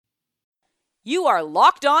You are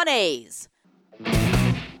Locked On A's,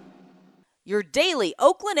 your daily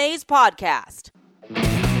Oakland A's podcast.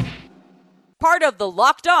 Part of the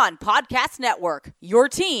Locked On Podcast Network, your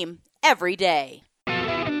team every day.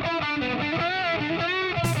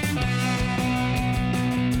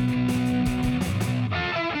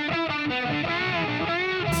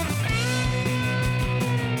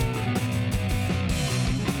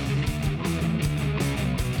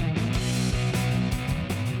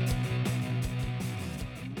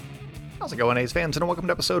 How's it going, A's fans, and welcome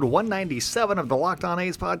to episode 197 of the Locked On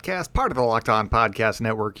A's podcast, part of the Locked On Podcast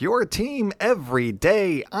Network, your team every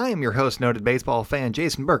day. I am your host, noted baseball fan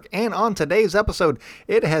Jason Burke, and on today's episode,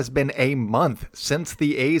 it has been a month since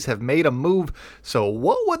the A's have made a move, so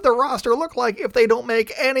what would the roster look like if they don't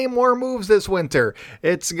make any more moves this winter?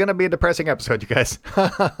 It's going to be a depressing episode, you guys.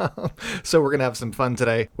 So we're going to have some fun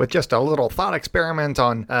today with just a little thought experiment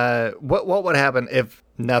on what would happen if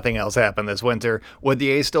nothing else happened this winter. Would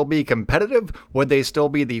the A's still be competitive? Would they still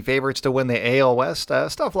be the favorites to win the AL West?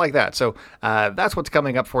 Stuff like that. So that's what's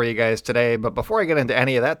coming up for you guys today. But before I get into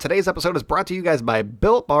any of that, today's episode is brought to you guys by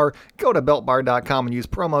Built Bar. Go to BuiltBar.com and use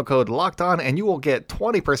promo code LOCKEDON and you will get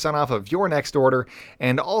 20% off of your next order.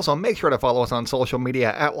 And also make sure to follow us on social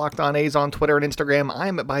media at Locked On A's on Twitter and Instagram.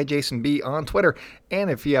 I'm at ByJasonB on Twitter.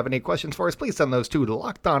 And if you have any questions for us, please send those to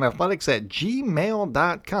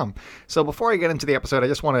LockedOnAthletics@gmail.com. So before I get into the episode,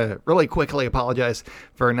 I just want to really quickly apologize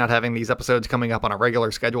for not having these episodes coming up on a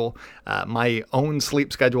regular schedule. My own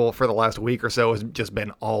sleep schedule for the last week or so has just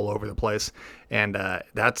been all over the place, and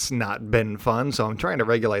that's not been fun, so I'm trying to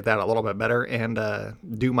regulate that a little bit better and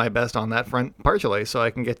do my best on that front partially so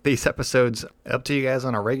I can get these episodes up to you guys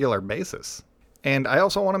on a regular basis. And I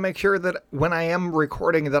also want to make sure that when I am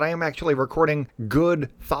recording, that I am actually recording good,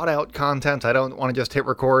 thought-out content. I don't want to just hit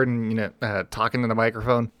record and, talk into the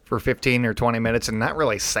microphone for 15 or 20 minutes and not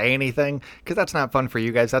really say anything, because that's not fun for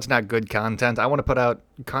you guys. That's not good content. I want to put out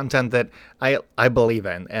content that I believe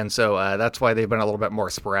in, and so that's why they've been a little bit more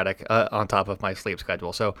sporadic on top of my sleep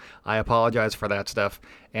schedule. So I apologize for that stuff.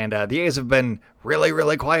 And the A's have been really,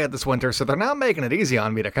 really quiet this winter, so they're not making it easy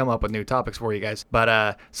on me to come up with new topics for you guys.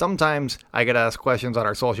 But sometimes I get asked questions on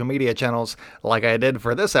our social media channels, like I did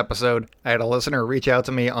for this episode. I had a listener reach out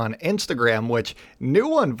to me on Instagram, which, new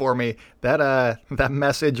one for me. That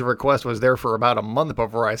message request was there for about a month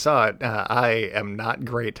before I saw it. I am not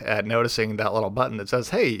great at noticing that little button that says,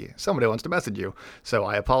 hey, somebody wants to message you. So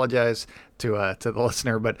I apologize to the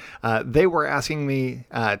listener, but they were asking me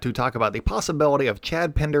to talk about the possibility of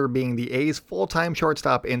Chad Pinder being the A's full-time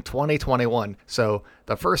shortstop in 2021. So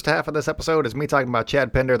the first half of this episode is me talking about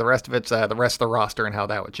Chad Pinder. The rest of it's the rest of the roster and how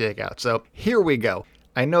that would shake out. So here we go.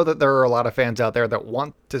 I know that there are a lot of fans out there that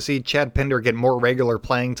want to see Chad Pinder get more regular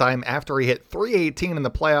playing time after he hit .318 in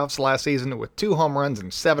the playoffs last season with 2 home runs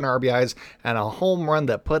and 7 RBIs and a home run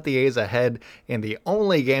that put the A's ahead in the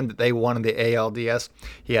only game that they won in the ALDS.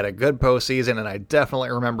 He had a good postseason, and I definitely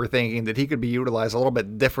remember thinking that he could be utilized a little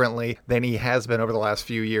bit differently than he has been over the last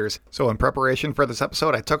few years. So in preparation for this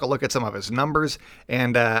episode, I took a look at some of his numbers,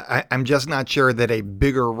 and I'm just not sure that a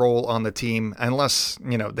bigger role on the team, unless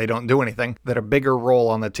they don't do anything, that a bigger role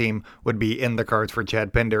on the team would be in the cards for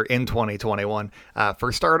Chad Pinder in 2021.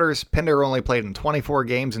 For starters, Pinder only played in 24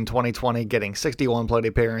 games in 2020, getting 61 plate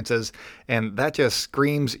appearances, and that just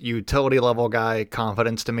screams utility level guy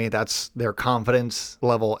confidence to me. That's their confidence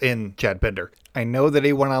level in Chad Pinder. I know that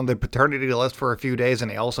he went on the paternity list for a few days and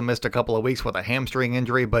he also missed a couple of weeks with a hamstring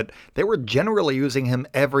injury, but they were generally using him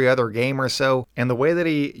every other game or so. And the way that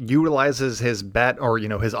he utilizes his bat or,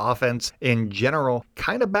 his offense in general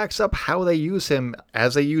kind of backs up how they use him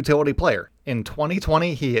as a utility player. In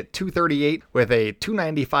 2020, he hit .238 with a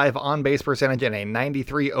 .295 on-base percentage and a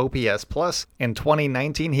 .93 OPS+. In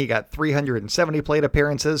 2019, he got 370 plate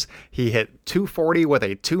appearances. He hit .240 with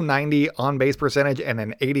a .290 on-base percentage and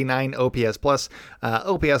an .89 OPS+.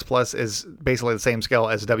 OPS+ is basically the same scale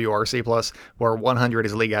as WRC+, where 100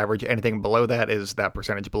 is league average. Anything below that is that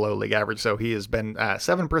percentage below league average. So he has been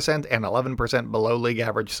 7% and 11% below league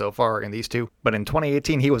average so far in these two. But in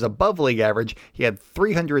 2018, he was above league average. He had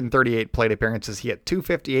 338 plate appearances. He hit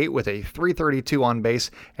 .258 with a .332 on base,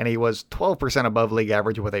 and he was 12% above league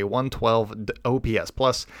average with a .112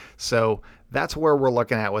 OPS+. So that's where we're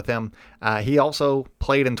looking at with him. He also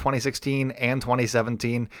played in 2016 and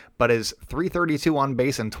 2017, but his .332 on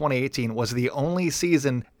base in 2018 was the only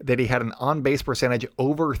season that he had an on-base percentage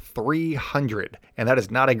over 300. And that is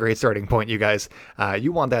not a great starting point, you guys.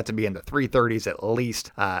 You want that to be in the 330s at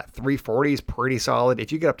least. 340 is pretty solid.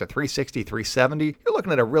 If you get up to 360, 370, you're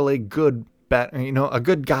looking at a really good bet, a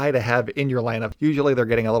good guy to have in your lineup. Usually they're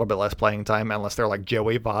getting a little bit less playing time unless they're like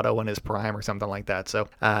Joey Votto in his prime or something like that. So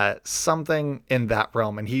something in that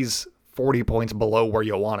realm, and he's 40 points below where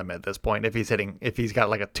you want him at this point if he's got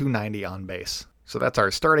like a 290 on base. So that's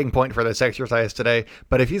our starting point for this exercise today.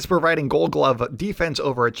 But if he's providing Gold Glove defense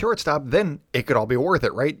over a shortstop, then it could all be worth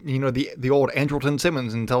it, right? The old Andrelton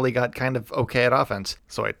Simmons until he got kind of okay at offense.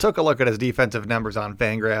 So I took a look at his defensive numbers on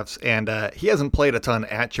Fangraphs, and he hasn't played a ton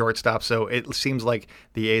at shortstop, so it seems like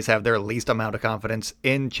the A's have their least amount of confidence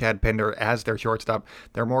in Chad Pinder as their shortstop.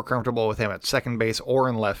 They're more comfortable with him at second base or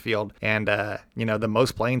in left field. And, the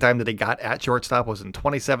most playing time that he got at shortstop was in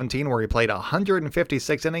 2017, where he played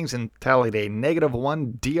 156 innings and tallied a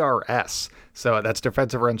 -1 DRS. So that's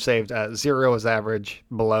defensive runs saved. 0 is average,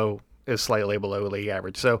 is slightly below league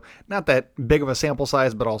average. So not that big of a sample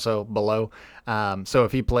size, but also below. So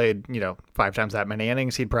if he played, 5 times that many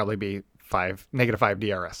innings, he'd probably be -5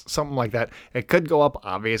 DRS, something like that. It could go up,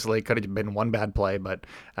 obviously. Could have been one bad play, but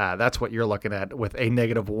that's what you're looking at with a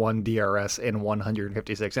 -1 DRS in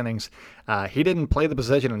 156 innings. He didn't play the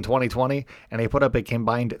position in 2020, and he put up a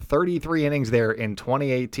combined 33 innings there in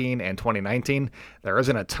 2018 and 2019. There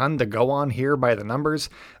isn't a ton to go on here by the numbers,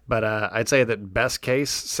 but I'd say that best case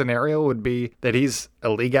scenario would be that he's a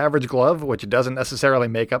league average glove, which doesn't necessarily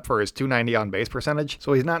make up for his 290 on base percentage.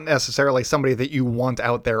 So he's not necessarily somebody that you want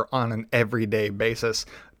out there on an everyday basis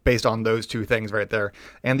based on those two things right there.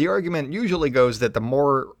 And the argument usually goes that the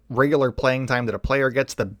more regular playing time that a player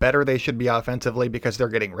gets, the better they should be offensively because they're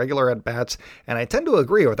getting regular at-bats. And I tend to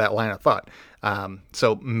agree with that line of thought.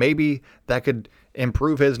 So maybe that could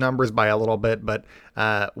improve his numbers by a little bit, but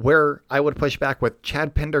where I would push back with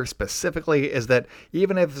Chad Pinder specifically is that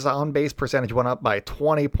even if his on-base percentage went up by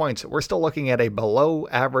 20 points, we're still looking at a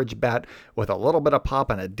below-average bat with a little bit of pop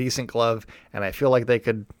and a decent glove, and I feel like they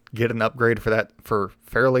could get an upgrade for that for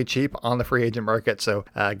fairly cheap on the free agent market. So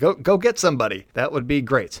go get somebody. That would be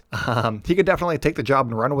great. He could definitely take the job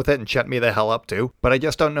and run with it and shut me the hell up too. But I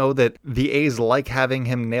just don't know that the A's like having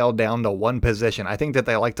him nailed down to one position. I think that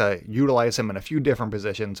they like to utilize him in a few different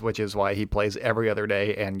positions, which is why he plays every other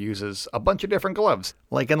day and uses a bunch of different gloves.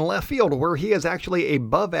 Like in left field, where he is actually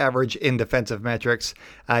above average in defensive metrics.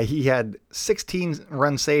 He had 16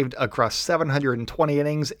 runs saved across 720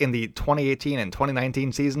 innings in the 2018 and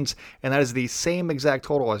 2019 seasons. And that is the same exact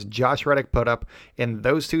total as Josh Reddick put up in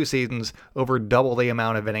those 2 seasons, over double the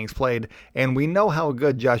amount of innings played. And we know how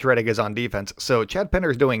good Josh Reddick is on defense, so Chad Pinder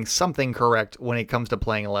is doing something correct when it comes to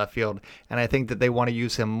playing in left field. And I think that they want to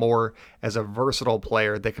use him more as a versatile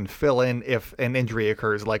player that can fill in if an injury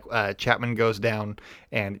occurs, like Chapman goes down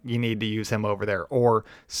and you need to use him over there, or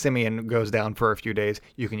Simeon goes down for a few days,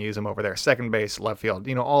 you can use him over there. Second base, left field,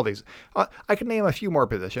 all these. I could name a few more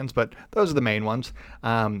positions, but those are the main ones.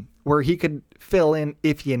 Where he could fill in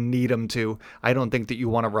if you need him to. I don't think that you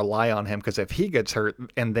want to rely on him, because if he gets hurt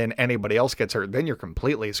and then anybody else gets hurt, then you're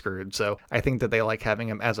completely screwed. So I think that they like having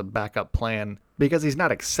him as a backup plan because he's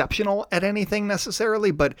not exceptional at anything necessarily,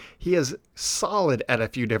 but he is solid at a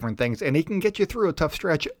few different things, and he can get you through a tough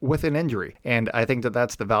stretch with an injury. And I think that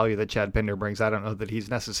that's the value that Chad Pinder brings. I don't know that he's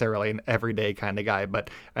necessarily an everyday kind of guy, but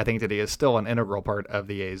I think that he is still an integral part of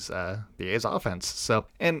the A's offense. So,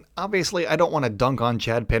 and obviously I don't want to dunk on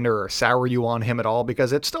Chad Pinder or sour you on him at all,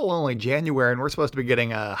 because it's still only January and we're supposed to be getting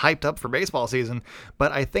hyped up for baseball season.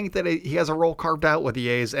 But I think that he has a role carved out with the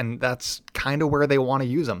A's, and that's kind of where they want to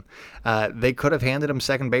use him. They could have handed him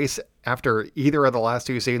second base after either of the last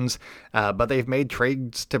 2 seasons, but they've made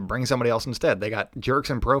trades to bring somebody else instead. They got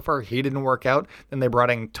Jurickson Profar, he didn't work out. Then they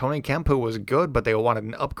brought in Tony Kemp, who was good, but they wanted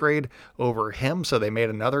an upgrade over him, so they made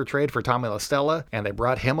another trade for Tommy La Stella, and they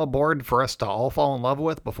brought him aboard for us to all fall in love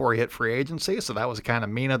with before he hit free agency, so that was kind of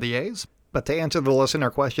mean of the A's. But to answer the listener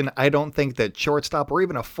question, I don't think that shortstop or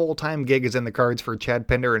even a full-time gig is in the cards for Chad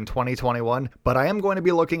Pinder in 2021, but I am going to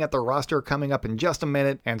be looking at the roster coming up in just a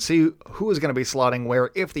minute and see who is going to be slotting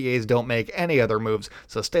where if the A's don't make any other moves.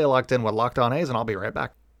 So stay locked in with Locked On A's, and I'll be right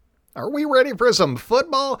back. Are we ready for some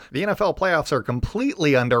football? The NFL playoffs are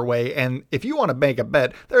completely underway, and if you want to make a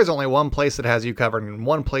bet, there's only one place that has you covered and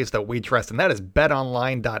one place that we trust, and that is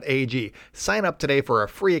betonline.ag. Sign up today for a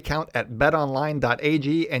free account at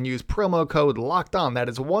betonline.ag and use promo code LOCKEDON. That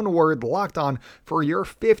is one word, Locked On, for your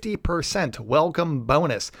 50% welcome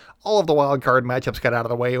bonus. All of the wild card matchups got out of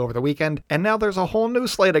the way over the weekend, and now there's a whole new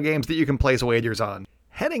slate of games that you can place wagers on.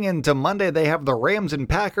 Heading into Monday, they have the Rams and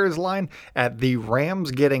Packers line at the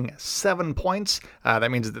Rams getting 7 points.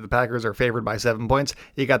 That means that the Packers are favored by 7 points.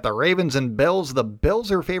 You got the Ravens and Bills. The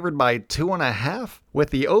Bills are favored by 2.5 with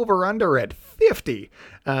the over-under at 50.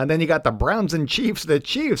 Then you got the Browns and Chiefs. The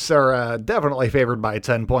Chiefs are definitely favored by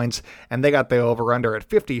 10 points, and they got the over-under at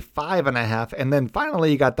 55.5. And then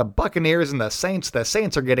finally, you got the Buccaneers and the Saints. The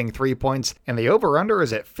Saints are getting 3 points, and the over-under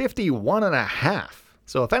is at 51.5.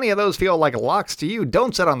 So if any of those feel like locks to you,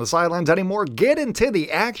 don't sit on the sidelines anymore. Get into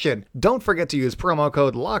the action. Don't forget to use promo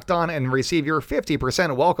code LOCKEDON and receive your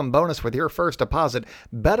 50% welcome bonus with your first deposit.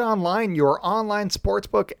 BetOnline, your online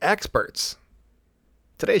sportsbook experts.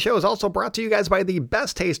 Today's show is also brought to you guys by the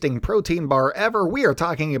best tasting protein bar ever. We are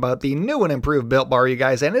talking about the new and improved Built Bar, you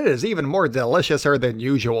guys, and it is even more deliciouser than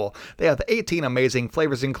usual. They have 18 amazing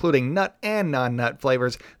flavors, including nut and non-nut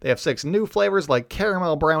flavors. They have 6 new flavors like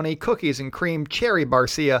caramel brownie, cookies and cream, cherry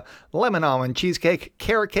barcia, lemon almond cheesecake,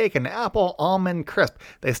 carrot cake, and apple almond crisp.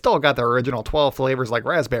 They still got their original 12 flavors like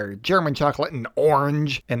raspberry, German chocolate, and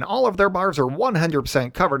orange. And all of their bars are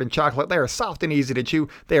 100% covered in chocolate. They are soft and easy to chew.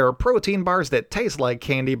 They are protein bars that taste like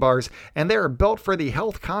candy bars, and they are built for the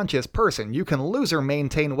health-conscious person. You can lose or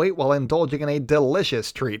maintain weight while indulging in a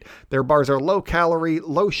delicious treat. Their bars are low-calorie,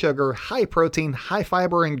 low-sugar, high-protein,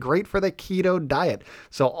 high-fiber, and great for the keto diet.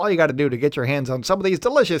 So all you got to do to get your hands on some of these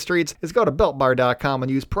delicious treats is go to BuiltBar.com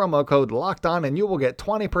and use promo code LOCKEDON, and you will get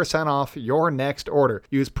 20% off your next order.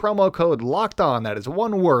 Use promo code LOCKEDON, that is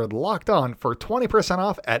one word, LOCKEDON, for 20%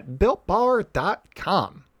 off at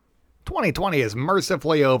BuiltBar.com. 2020 is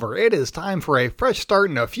mercifully over. It is time for a fresh start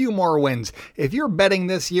and a few more wins. If you're betting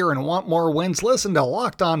this year and want more wins, listen to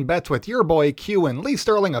Locked On Bets with your boy Q and Lee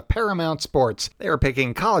Sterling of Paramount Sports. They are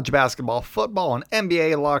picking college basketball, football, and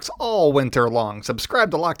NBA locks all winter long. Subscribe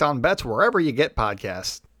to Locked On Bets wherever you get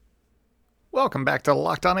podcasts. Welcome back to the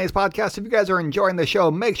Locked On A's podcast. If you guys are enjoying the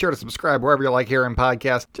show, make sure to subscribe wherever you like hearing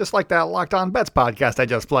podcasts, just like that Locked On Bets podcast I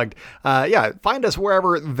just plugged. Find us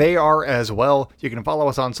wherever they are as well. You can follow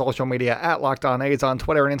us on social media at Locked On A's on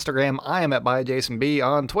Twitter and Instagram. I am at ByJasonB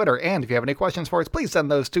on Twitter. And if you have any questions for us, please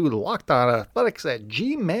send those to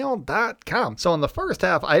LockedOnAthletics@gmail.com. So in the first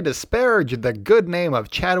half, I disparaged the good name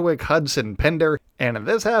of Chadwick Hudson Pinder. And in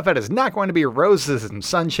this half, it is not going to be roses and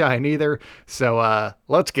sunshine either. So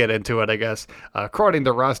let's get into it, I guess. According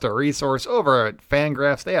to Roster Resource over at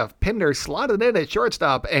Fangraphs, they have Pinder slotted in at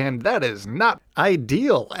shortstop, and that is not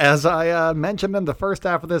ideal, as I mentioned in the first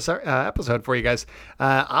half of this episode for you guys.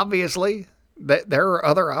 Obviously, there are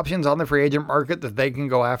other options on the free agent market that they can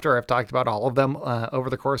go after. I've talked about all of them over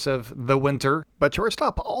the course of the winter. But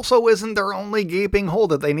shortstop also isn't their only gaping hole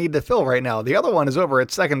that they need to fill right now. The other one is over at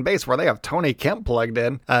second base, where they have Tony Kemp plugged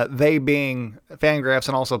in, they being Fangraphs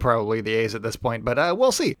and also probably the A's at this point. But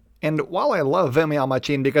we'll see. And while I love Vimial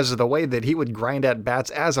Machin because of the way that he would grind at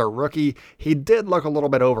bats as a rookie, he did look a little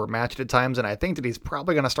bit overmatched at times, and I think that he's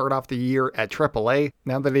probably going to start off the year at AAA,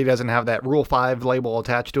 now that he doesn't have that Rule 5 label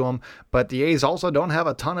attached to him. But the A's also don't have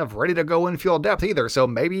a ton of ready-to-go infield depth either, so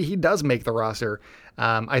maybe he does make the roster.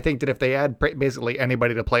 I think that if they add basically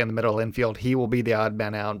anybody to play in the middle infield, he will be the odd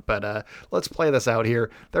man out. But let's play this out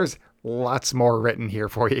here. There's lots more written here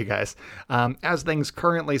for you guys. As things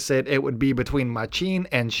currently sit, it would be between Machin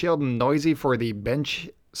and Sheldon Noisy for the bench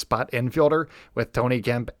spot infielder, with Tony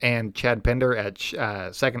Kemp and Chad Pinder at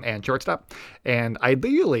second and shortstop. And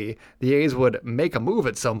ideally, the A's would make a move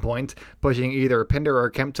at some point, pushing either Pinder or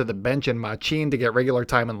Kemp to the bench and Machin to get regular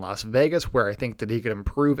time in Las Vegas, where I think that he could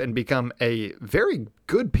improve and become a very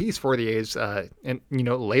good piece for the A's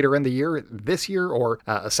later in the year, this year, or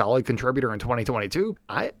a solid contributor in 2022.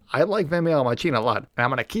 I like Vimial Machin a lot, and I'm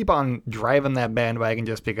going to keep on driving that bandwagon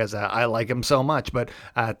just because I like him so much. But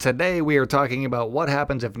today we are talking about what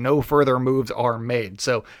happens if no further moves are made.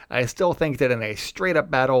 So I still think that in a straight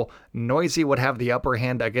up battle, Noisy would have the upper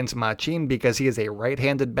hand against Machin because he is a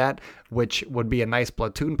right-handed bat, which would be a nice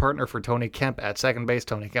platoon partner for Tony Kemp at second base.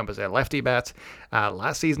 Tony Kemp is a lefty bat.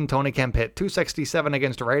 Last season, Tony Kemp hit .267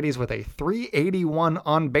 against righties with a .381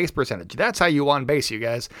 on base percentage. That's how you on base, you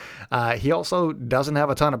guys. He also doesn't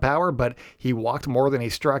have a ton of power, but he walked more than he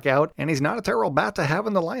struck out, and he's not a terrible bat to have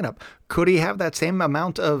in the lineup. Could he have that same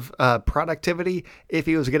amount of productivity if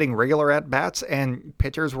he was getting regular at-bats and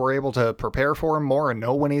pitchers were able to prepare for him more and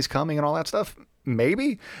know when he's coming and all that stuff?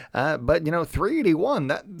 maybe. But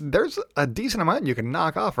 381, there's a decent amount you can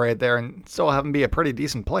knock off right there and still have him be a pretty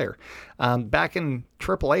decent player. Back in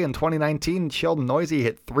AAA in 2019, Sheldon Neuse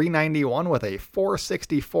hit 391 with a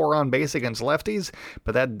 464 on base against lefties,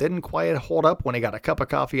 but that didn't quite hold up when he got a cup of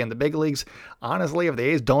coffee in the big leagues. Honestly, if the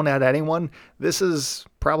A's don't add anyone, this is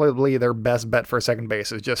probably their best bet for second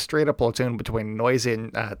base, is just straight up platoon between Neuse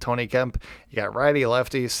and Tony Kemp. You got righty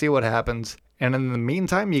lefty, see what happens. And in the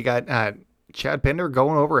meantime, you got Chad Pinder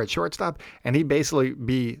going over at shortstop, and he'd basically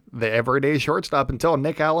be the everyday shortstop until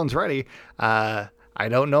Nick Allen's ready. I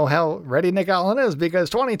don't know how ready Nick Allen is because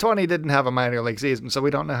 2020 didn't have a minor league season, so we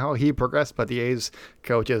don't know how he progressed, but the A's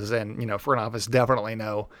coaches and, front office definitely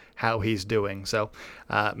know how he's doing. So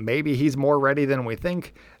maybe he's more ready than we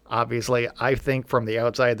think. Obviously, I think from the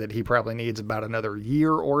outside that he probably needs about another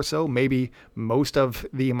year or so, maybe most of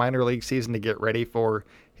the minor league season to get ready for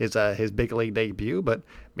his big league debut, but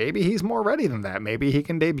maybe he's more ready than that. Maybe he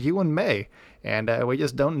can debut in May, and we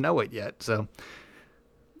just don't know it yet. So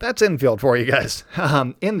that's infield for you guys.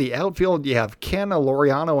 In the outfield, you have Canha,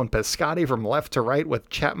 Laureano, and Piscotty from left to right with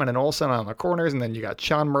Chapman and Olsen on the corners, and then you got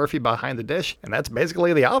Sean Murphy behind the dish, and that's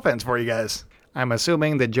basically the offense for you guys. I'm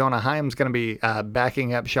assuming that Jonah Heim's going to be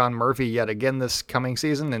backing up Sean Murphy yet again this coming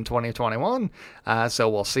season in 2021, so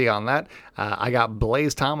we'll see on that. I got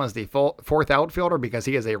Blaze Thomas, the fourth outfielder, because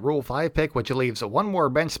he is a Rule 5 pick, which leaves one more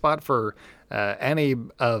bench spot for any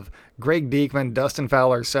of Greg Diekman, Dustin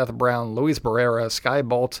Fowler, Seth Brown, Luis Barrera, Sky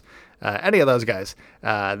Bolt, any of those guys.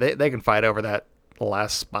 They can fight over that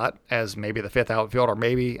last spot as maybe the fifth outfielder,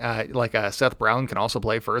 maybe Seth Brown can also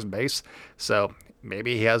play first base, so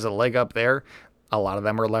maybe he has a leg up there. A lot of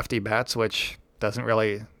them are lefty bats, which doesn't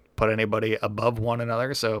really put anybody above one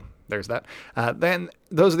another, so there's that. Then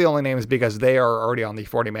those are the only names because they are already on the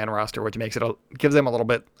 40-man roster, which gives them a little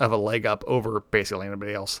bit of a leg up over basically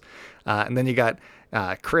anybody else. And then you got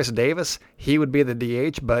Chris Davis. He would be the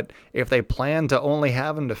DH, but if they plan to only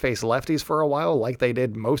have him to face lefties for a while, like they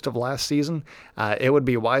did most of last season, it would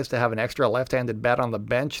be wise to have an extra left-handed bat on the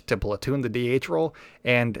bench to platoon the DH role.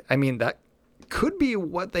 And I mean, that could be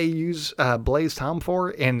what they use Blaze Tom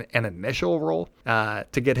for in an initial role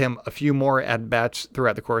to get him a few more at-bats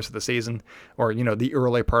throughout the course of the season, or, the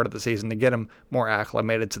early part of the season to get him more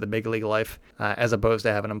acclimated to the big league life, as opposed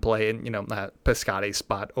to having him play in, Piscotty's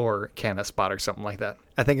spot or Canha's spot or something like that.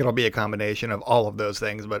 I think it'll be a combination of all of those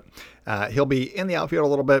things, but he'll be in the outfield a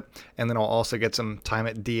little bit, and then I'll also get some time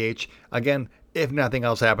at DH. Again, if nothing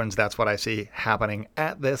else happens, that's what I see happening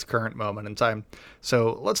at this current moment in time.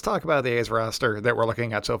 So let's talk about the A's roster that we're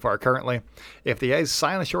looking at so far currently. If the A's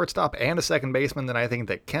sign a shortstop and a second baseman, then I think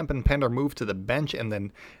that Kemp and Pinder move to the bench, and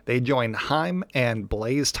then they join Heim and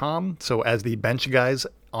Blaze Tom, so as the bench guys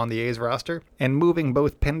on the A's roster. And moving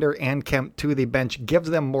both Pinder and Kemp to the bench gives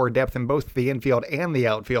them more depth in both the infield and the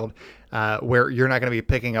outfield, where you're not going to be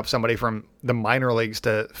picking up somebody from the minor leagues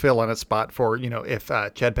to fill in a spot for, if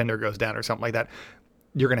Chad Pinder goes down or something like that.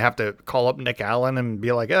 You're going to have to call up Nick Allen and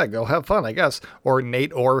be like, yeah, go have fun, I guess. Or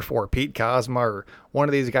Nate Orf or Pete Kozma or one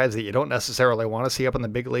of these guys that you don't necessarily want to see up in the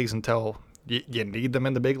big leagues until you need them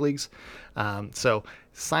in the big leagues. So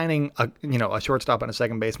signing a shortstop and a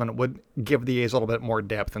second baseman would give the A's a little bit more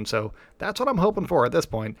depth, and so that's what I'm hoping for at this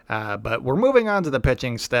point. But we're moving on to the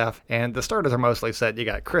pitching staff, and the starters are mostly set. You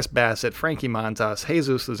got Chris Bassett, Frankie Montas,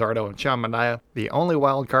 Jesus Luzardo, and Sean Manaea. The only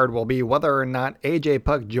wild card will be whether or not AJ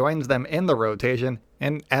Puk joins them in the rotation.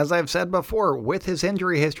 And as I've said before, with his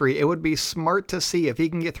injury history, it would be smart to see if he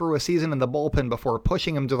can get through a season in the bullpen before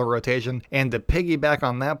pushing him to the rotation. And to piggyback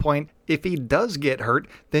on that point, if he does get hurt,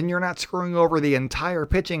 then you're not screwing over the entire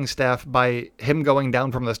pitching staff by him going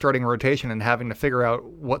down from the starting rotation and having to figure out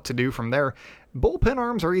what to do from there. Bullpen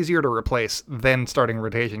arms are easier to replace than starting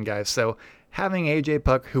rotation guys, so having AJ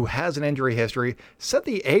Puk, who has an injury history, set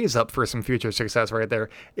the A's up for some future success right there.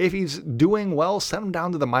 If he's doing well, send him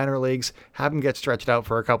down to the minor leagues, have him get stretched out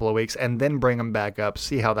for a couple of weeks, and then bring him back up,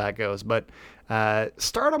 see how that goes. But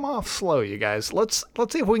start him off slow, you guys. Let's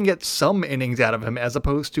see if we can get some innings out of him as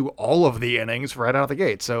opposed to all of the innings right out of the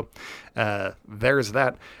gate. So there's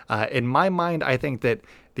that. In my mind, I think that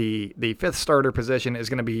the fifth starter position is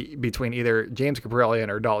going to be between either James Kaprielian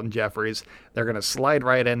or Dalton Jeffries. They're going to slide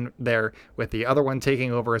right in there with the other one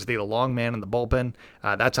taking over as the long man in the bullpen.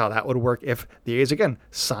 That's how that would work if the A's, again,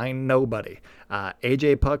 sign nobody.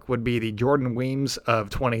 AJ Puck would be the Jordan Weems of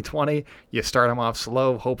 2020. You start him off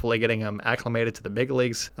slow, hopefully getting him acclimated to the big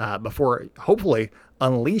leagues before hopefully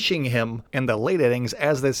unleashing him in the late innings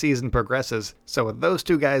as the season progresses. So with those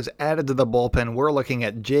two guys added to the bullpen, we're looking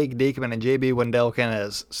at Jake Diekman and JB Wendelken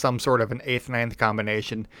as some sort of an 8th-9th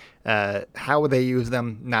combination. How would they use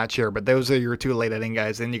them? Not sure, but those are your two late inning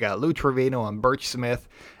guys. Then you got Lou Trevino and Birch Smith,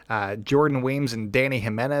 Jordan Weems and Danny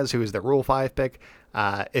Jimenez, who is the Rule 5 pick.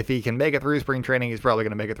 If he can make it through spring training, he's probably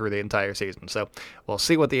going to make it through the entire season. So we'll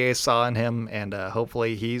see what the A's saw in him, and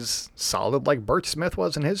hopefully he's solid like Birch Smith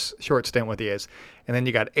was in his short stint with the A's. And then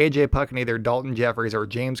you got AJ Puck and either Dalton Jeffries or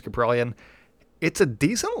James Kaprielian. It's a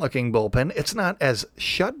decent-looking bullpen. It's not as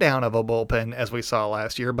shut down of a bullpen as we saw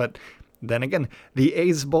last year, but then again, the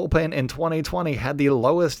A's bullpen in 2020 had the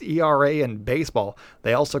lowest ERA in baseball.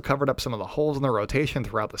 They also covered up some of the holes in the rotation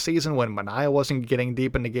throughout the season when Manaea wasn't getting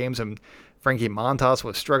deep into games and Frankie Montas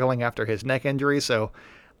was struggling after his neck injury. So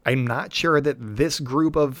I'm not sure that this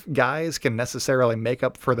group of guys can necessarily make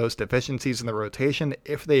up for those deficiencies in the rotation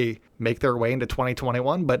if they make their way into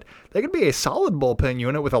 2021, but they could be a solid bullpen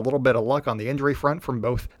unit with a little bit of luck on the injury front from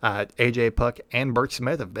both AJ Puck and Birch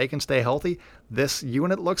Smith. If they can stay healthy, this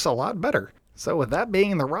unit looks a lot better. So with that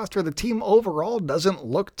being the roster, the team overall doesn't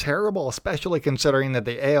look terrible, especially considering that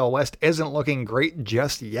the AL West isn't looking great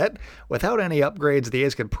just yet. Without any upgrades, the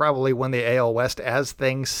A's could probably win the AL West as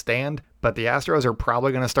things stand, but the Astros are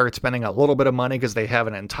probably going to start spending a little bit of money because they have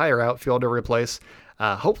an entire outfield to replace.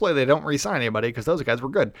 Hopefully they don't re-sign anybody because those guys were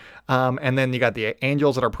good. And then you got the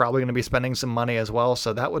Angels that are probably going to be spending some money as well,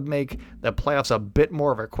 so that would make the playoffs a bit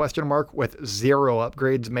more of a question mark with 0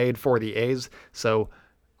 upgrades made for the A's. So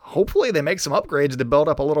hopefully they make some upgrades to build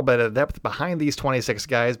up a little bit of depth behind these 26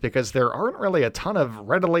 guys because there aren't really a ton of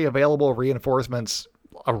readily available reinforcements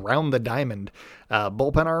around the diamond.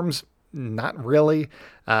 Bullpen arms, not really.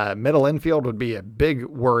 Middle infield would be a big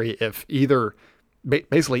worry if either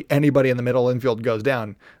basically anybody in the middle infield goes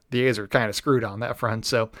down. The A's are kind of screwed on that front.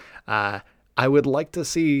 So I would like to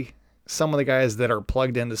see some of the guys that are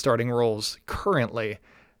plugged into starting roles currently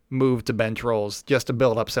move to bench roles just to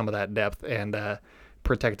build up some of that depth and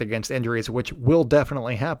protect against injuries, which will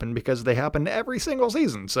definitely happen because they happen every single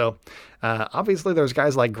season. So obviously there's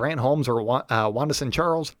guys like Grant Holmes or Wanderson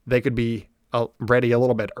Charles. They could be ready a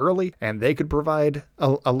little bit early and they could provide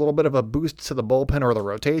a little bit of a boost to the bullpen or the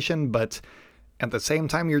rotation, but at the same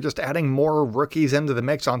time you're just adding more rookies into the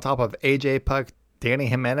mix on top of AJ Puck, Danny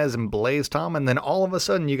Jimenez, and Blaze Tom, and then all of a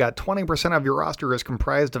sudden you got 20% of your roster is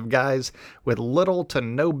comprised of guys with little to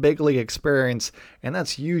no big league experience, and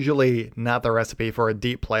that's usually not the recipe for a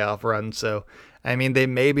deep playoff run. So, I mean, they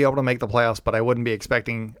may be able to make the playoffs, but I wouldn't be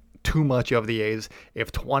expecting too much of the A's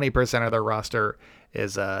if 20% of their roster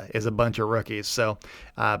is a bunch of rookies. So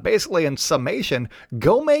basically in summation,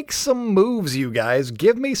 go make some moves, you guys.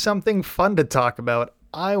 Give me something fun to talk about.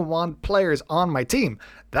 I want players on my team.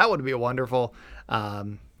 That would be wonderful.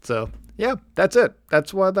 So yeah, that's it.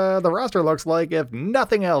 That's what the roster looks like if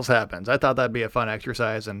nothing else happens. I thought that'd be a fun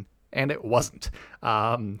exercise, and it wasn't.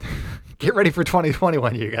 Get ready for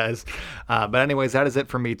 2021, you guys. But anyways, that is it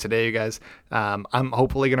for me today, you guys. I'm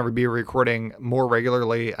hopefully going to be recording more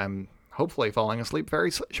regularly. I'm hopefully falling asleep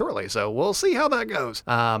very shortly, so we'll see how that goes.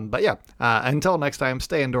 But yeah, until next time,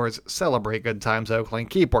 stay indoors, celebrate good times, Oakland,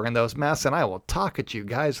 keep wearing those masks, and I will talk at you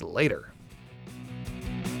guys later.